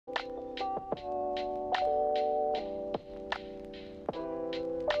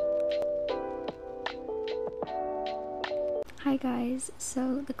Hi guys,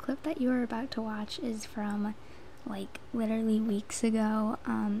 so the clip that you are about to watch is from like literally weeks ago.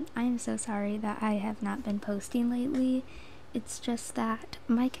 I am so sorry that I have not been posting lately. It's just that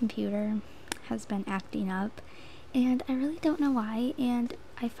my computer has been acting up and I really don't know why, and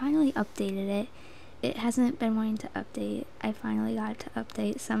I finally updated it. It hasn't been wanting to update. I finally got it to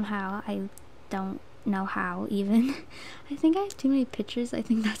update somehow. I don't know how even. I think I have too many pictures. I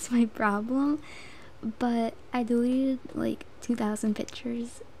think that's my problem. But I deleted like 2,000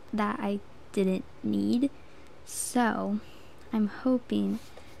 pictures that I didn't need, so I'm hoping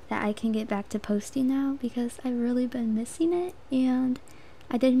that I can get back to posting now because I've really been missing it. And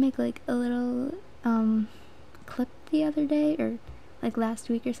I did make like a little clip the other day, or like last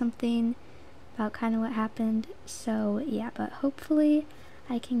week or something, about kind of what happened. So yeah, but hopefully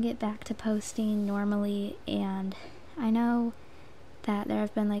I can get back to posting normally. And I know that there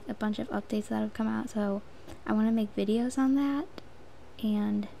have been like a bunch of updates that have come out, so I want to make videos on that.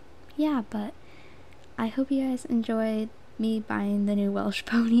 And yeah, but I hope you guys enjoyed me buying the new Welsh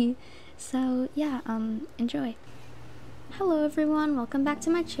pony. So yeah, enjoy. Hello everyone, welcome back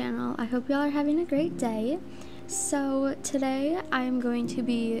to my channel. I hope y'all are having a great day. So today I am going to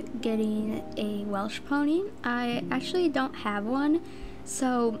be getting a Welsh pony. I actually don't have one,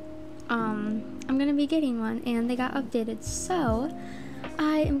 so I'm gonna be getting one, and they got updated, so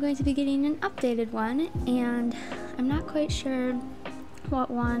I am going to be getting an updated one, and I'm not quite sure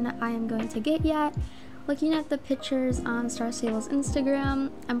what one I am going to get yet. Looking at the pictures on Star Stable's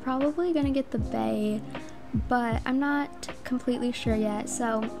Instagram, I'm probably gonna get the Bay, but I'm not completely sure yet,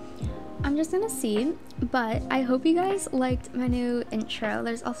 so I'm just gonna see. But I hope you guys liked my new intro.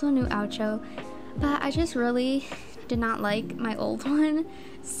 There's also a new outro, but I just really did not like my old one,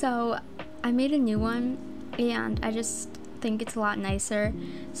 so I made a new one and I just think it's a lot nicer.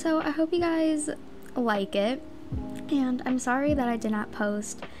 So I hope you guys like it, and I'm sorry that I did not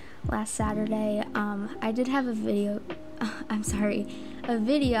post last Saturday. I did have a video a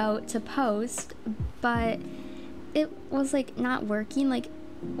video to post, but it was like not working. Like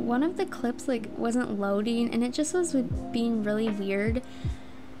one of the clips like wasn't loading and it just was being really weird.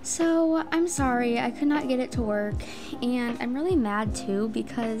 So I'm sorry I could not get it to work, and I'm really mad too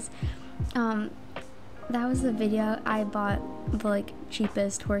because that was the video I bought the like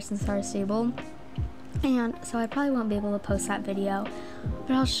cheapest horse in Star Stable, and so I probably won't be able to post that video,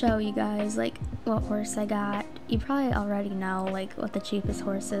 but I'll show you guys like what horse I got. You probably already know like what the cheapest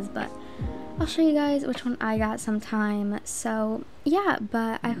horse is, but I'll show you guys which one I got sometime. So yeah,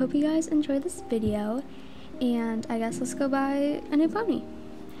 but I hope you guys enjoy this video, and I guess let's go buy a new pony.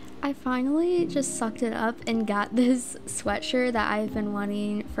 I finally just sucked it up and got this sweatshirt that I've been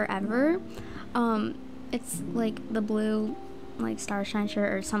wanting forever. It's like the blue like starshine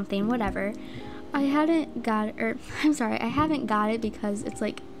shirt or something, whatever. I haven't got it because it's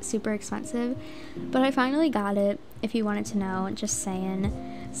like super expensive, but I finally got it, if you wanted to know, just saying.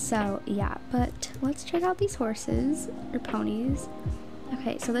 So yeah, but let's check out these horses or ponies.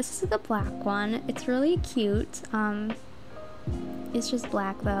 Okay, so this is the black one. It's really cute. It's just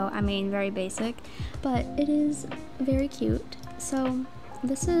black though, I mean very basic, but it is very cute. So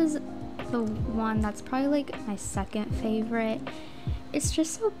this is the one that's probably like my second favorite. It's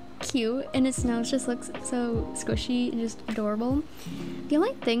just so cute, and its nose just looks so squishy and just adorable. The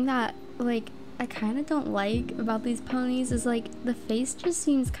only thing that like I kind of don't like about these ponies is like the face just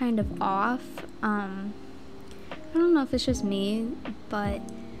seems kind of off. I don't know if it's just me, but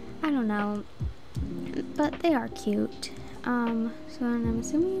I don't know, but they are cute. So I'm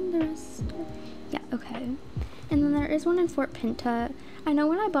assuming the rest, yeah, okay. And then there is one in Fort Pinta. I know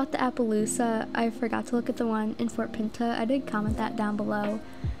when I bought the Appaloosa, I forgot to look at the one in Fort Pinta. I did comment that down below,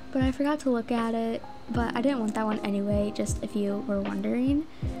 but I forgot to look at it, but I didn't want that one anyway, just if you were wondering.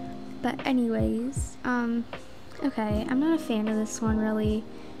 But anyways, okay, I'm not a fan of this one really.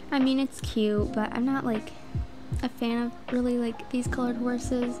 I mean, it's cute, but I'm not like a fan of really like these colored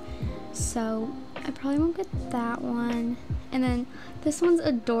horses, so I probably won't get that one. And then this one's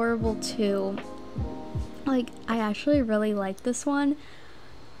adorable too. Like I actually really like this one.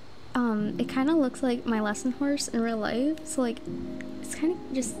 It kind of looks like my lesson horse in real life, so like it's kind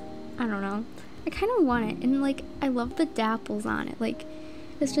of just, I don't know, I kind of want it. And like I love the dapples on it, like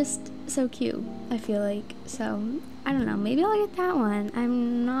it's just so cute, I feel like. So I don't know, maybe I'll get that one,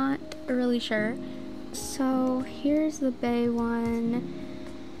 I'm not really sure. So here's the bay one.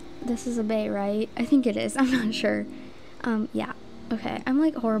 This is a bay, right? I think it is, I'm not sure. Yeah, okay, I'm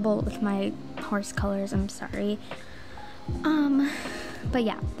like horrible with my horse colors, I'm sorry. But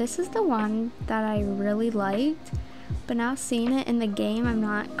yeah, this is the one that I really liked, but now seeing it in the game, I'm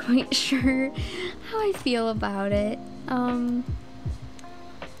not quite sure how I feel about it. I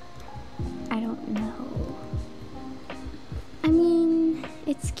don't know. I mean,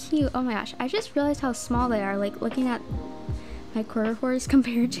 it's cute. Oh my gosh, I just realized how small they are, like looking at my quarter horse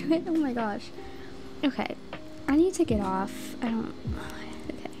compared to it. Oh my gosh. Okay, I need to get off. Okay,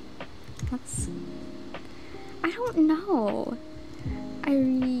 I don't know.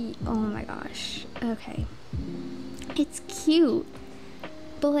 Oh my gosh. Okay, it's cute,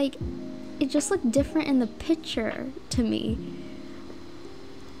 but like, it just looked different in the picture to me.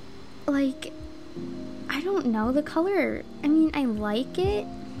 Like, I don't know, the color, I mean, I like it,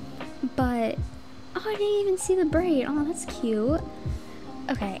 but, oh, I didn't even see the braid. Oh, that's cute.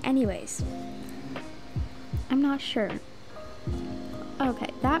 Okay, anyways, I'm not sure. Okay,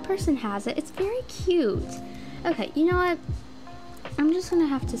 that person has it. It's very cute. Okay, you know what? I'm just gonna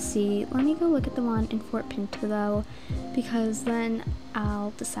have to see. Let me go look at the one in Fort Pinto though, because then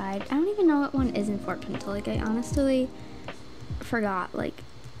I'll decide. I don't even know what one is in Fort Pinto. Like, I honestly forgot. Like,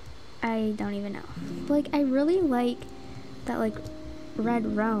 I don't even know. But, like, I really like that, like,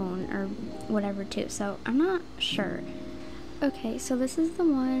 red roan or whatever too, so I'm not sure. Okay, so this is the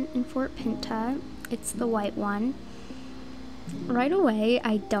one in Fort Pinto. It's the white one. Right away,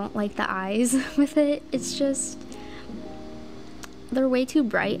 I don't like the eyes with it. It's just, they're way too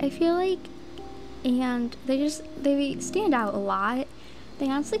bright, I feel like, and they stand out a lot. They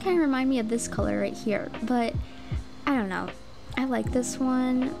honestly kind of remind me of this color right here, but I don't know. I like this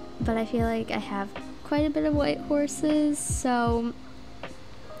one, but I feel like I have quite a bit of white horses, so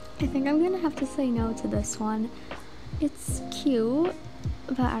I think I'm gonna have to say no to this one. It's cute,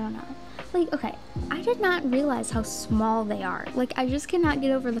 but I don't know. Like, okay, I did not realize how small they are. Like, I just cannot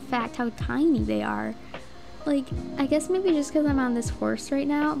get over the fact how tiny they are. Like, I guess maybe just because I'm on this horse right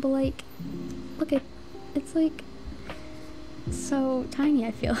now, but like, look at, it's like so tiny,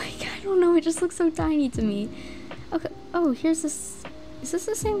 I feel like. I don't know, it just looks so tiny to me. Okay, oh, here's this. Is this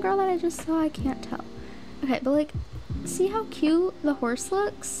the same girl that I just saw? I can't tell. Okay, but like, see how cute the horse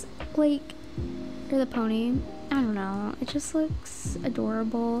looks? Like, or the pony. I don't know. It just looks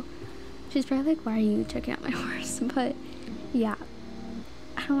adorable. She's probably like, why are you checking out my horse? But yeah,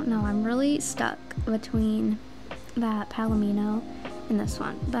 I don't know. I'm really stuck between that Palomino and this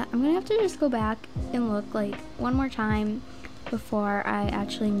one. But I'm gonna have to just go back and look like one more time before I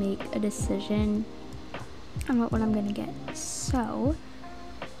actually make a decision on what I'm gonna get. So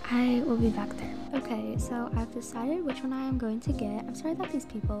I will be back there. Okay, so I've decided which one I am going to get. I'm sorry that these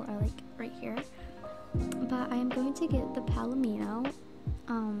people are like right here, but I am going to get the Palomino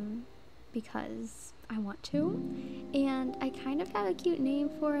because I want to, and I kind of have a cute name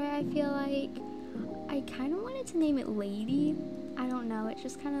for it. I feel like I kind of wanted to name it Lady. I don't know, it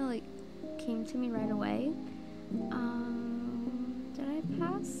just kind of like came to me right away. Did I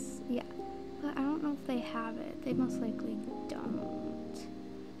pass? Yeah, but I don't know if they have it. They most likely don't.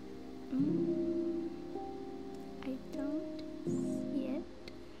 I don't see it.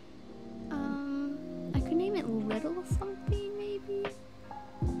 I could name it Little something maybe.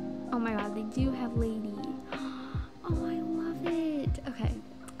 Oh my god, they do have Lady. Oh, I love it. Okay,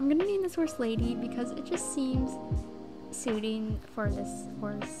 I'm gonna name this horse Lady because it just seems suiting for this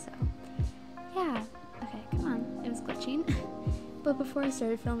horse, so yeah. Okay, come on, it was glitching. But before I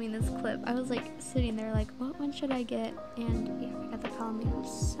started filming this clip, I was like sitting there like, what one should I get? And yeah, I got the Palomino,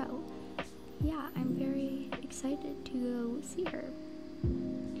 so yeah, I'm very excited to go see her.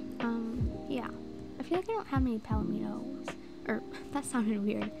 Yeah, I feel like I don't have many Palominos, or that sounded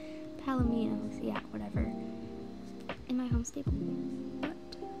weird. Palominos, yeah, whatever, in my home stable. But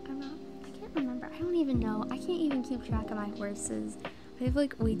I can't remember. I don't even know. I can't even keep track of my horses. I have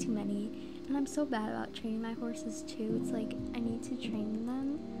like way too many, and I'm so bad about training my horses too. It's like I need to train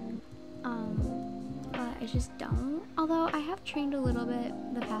them, but I just don't. Although I have trained a little bit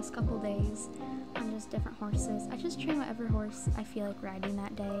the past couple days on just different horses. I just train whatever horse I feel like riding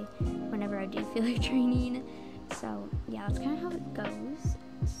that day, whenever I do feel like training. So yeah, that's kind of how it goes.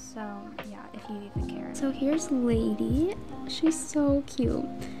 So yeah, if you even care. So here's Lady. She's so cute.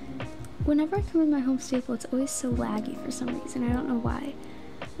 Whenever I come in my home stable, it's always so laggy for some reason. I don't know why.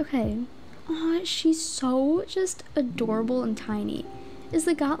 Okay. Aw, she's so just adorable and tiny. Is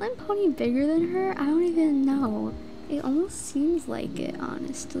the Gotland pony bigger than her? I don't even know. It almost seems like it,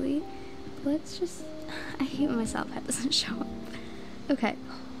 honestly. Let's just... I hate when my cell pad doesn't show up. Okay.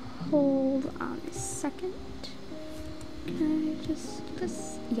 Hold on a second. Can I just...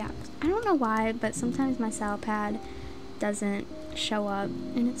 yeah. I don't know why, but sometimes my cell pad doesn't show up,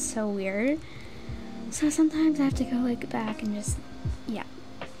 and it's so weird. So sometimes I have to go like back and just, yeah,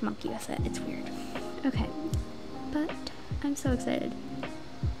 monkey with it. It's weird. Okay. But I'm so excited.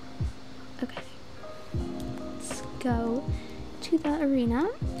 Okay. Let's go to the arena.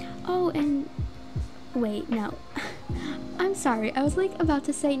 Oh, and wait, no. I'm sorry, I was like about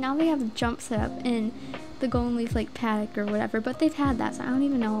to say now they have a jump set up in the Golden Leaf like paddock or whatever, but they've had that, so I don't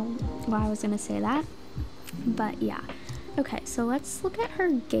even know why I was gonna say that. But yeah. Okay, so let's look at her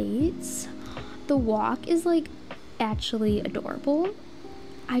gaits. The walk is like actually adorable.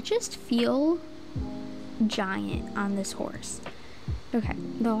 I just feel giant on this horse. Okay,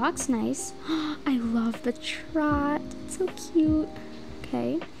 the walk's nice. I love the trot. It's so cute.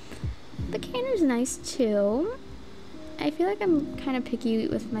 Okay. The canter's nice too. I feel like I'm kind of picky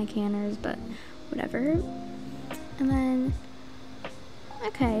with my canters, but whatever. And then,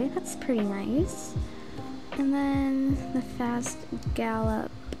 okay, that's pretty nice. And then the fast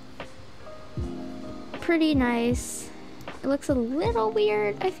gallop. Pretty nice. It looks a little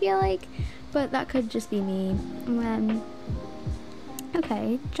weird, I feel like, but that could just be me. And then,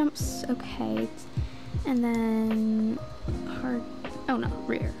 okay, jumps okay. And then hard, oh no,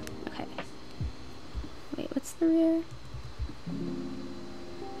 rear. Okay. Wait, what's the rear?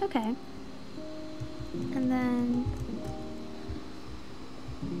 Okay. And then,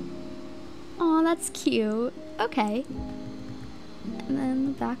 oh, that's cute. Okay. And then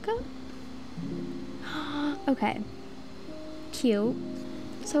the backup. Okay. Cute.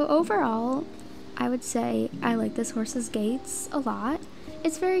 So overall, I would say I like this horse's gaits a lot.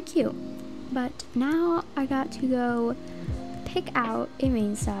 It's very cute. But now I got to go pick out a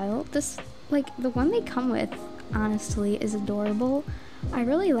main style. This, like, the one they come with, honestly, is adorable. I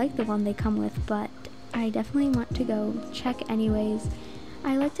really like the one they come with, but I definitely want to go check anyways.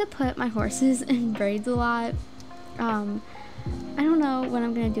 I like to put my horses in braids a lot. I don't know what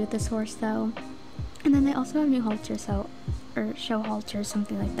I'm gonna do with this horse though. And then they also have new halters, or show halters,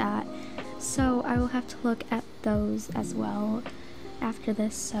 something like that. So I will have to look at those as well after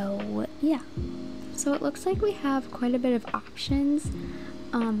this. So yeah. So it looks like we have quite a bit of options.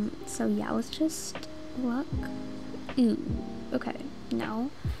 So yeah, let's just look. Ooh, okay,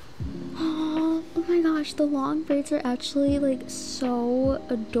 no. Oh my gosh, the long braids are actually like so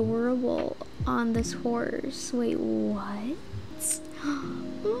adorable on this horse. Wait, what?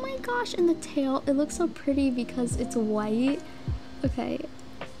 Oh my gosh, and the tail, it looks so pretty because it's white. Okay.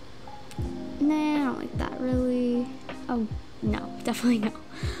 Nah, I don't like that really. Oh, no, definitely no.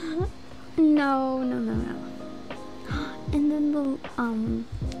 No, no, no, no. And then the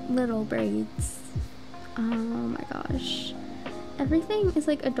little braids. Oh my gosh. Everything is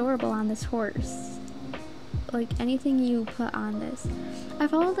like adorable on this horse. Like anything you put on this. I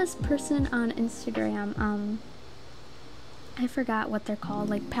follow this person on Instagram. I forgot what they're called,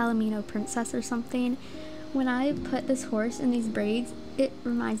 like Palomino Princess or something. When I put this horse in these braids, it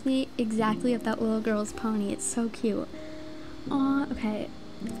reminds me exactly of that little girl's pony. It's so cute. Okay.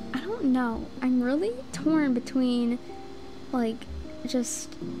 I don't know. I'm really torn between like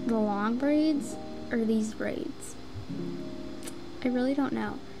just the long braids or these braids. I really don't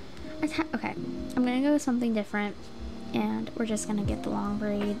know. Okay, I'm gonna go with something different, and we're just gonna get the long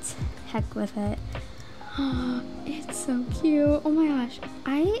braids. Heck with it. Oh, it's so cute. Oh my gosh,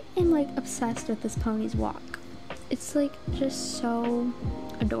 I am like obsessed with this pony's walk. It's like just so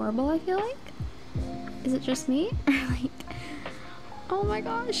adorable, I feel like. Is it just me? Or like, oh my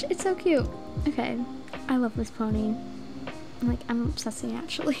gosh, it's so cute. Okay, I love this pony. Like, I'm obsessing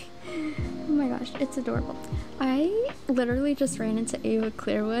actually. Oh my gosh, it's adorable. I literally just ran into Ava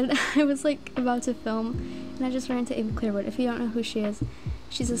Clearwood. I was like about to film and I just ran into Ava Clearwood. If you don't know who she is,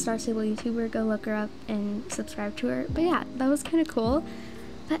 she's a Star Stable YouTuber. Go look her up and subscribe to her. But yeah, that was kind of cool.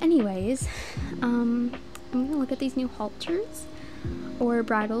 But anyways, I'm gonna look at these new halters or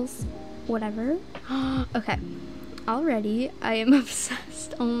bridles, whatever. Okay, already I am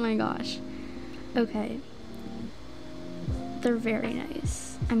obsessed. Oh my gosh. Okay. They're very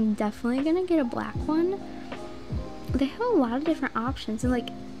nice. I'm definitely gonna get a black one. They have a lot of different options, and like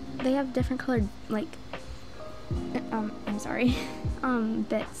they have different colored like I'm sorry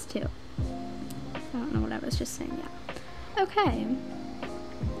bits too. I don't know what I was just saying. Yeah. Okay.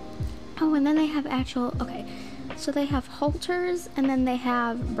 Oh, and then they have actual, okay, so they have halters and then they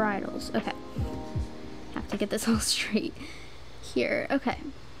have bridles. Okay, have to get this all straight here. Okay,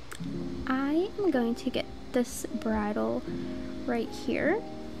 I am going to get this bridle right here.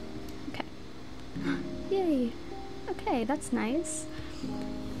 Okay. Yay. Okay, that's nice.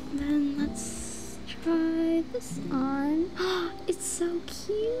 Then let's try this on. It's so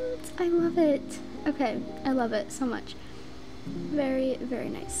cute. I love it. Okay, I love it so much. Very, very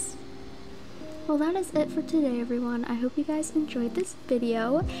nice. Well, that is it for today, everyone. I hope you guys enjoyed this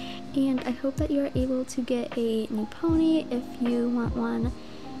video, and I hope that you're able to get a new pony if you want one.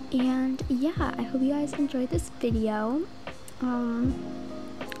 And yeah, I hope you guys enjoyed this video.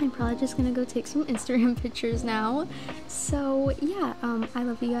 I'm probably just gonna go take some Instagram pictures now. So yeah, I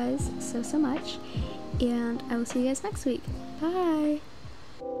love you guys so much, and I will see you guys next week. Bye.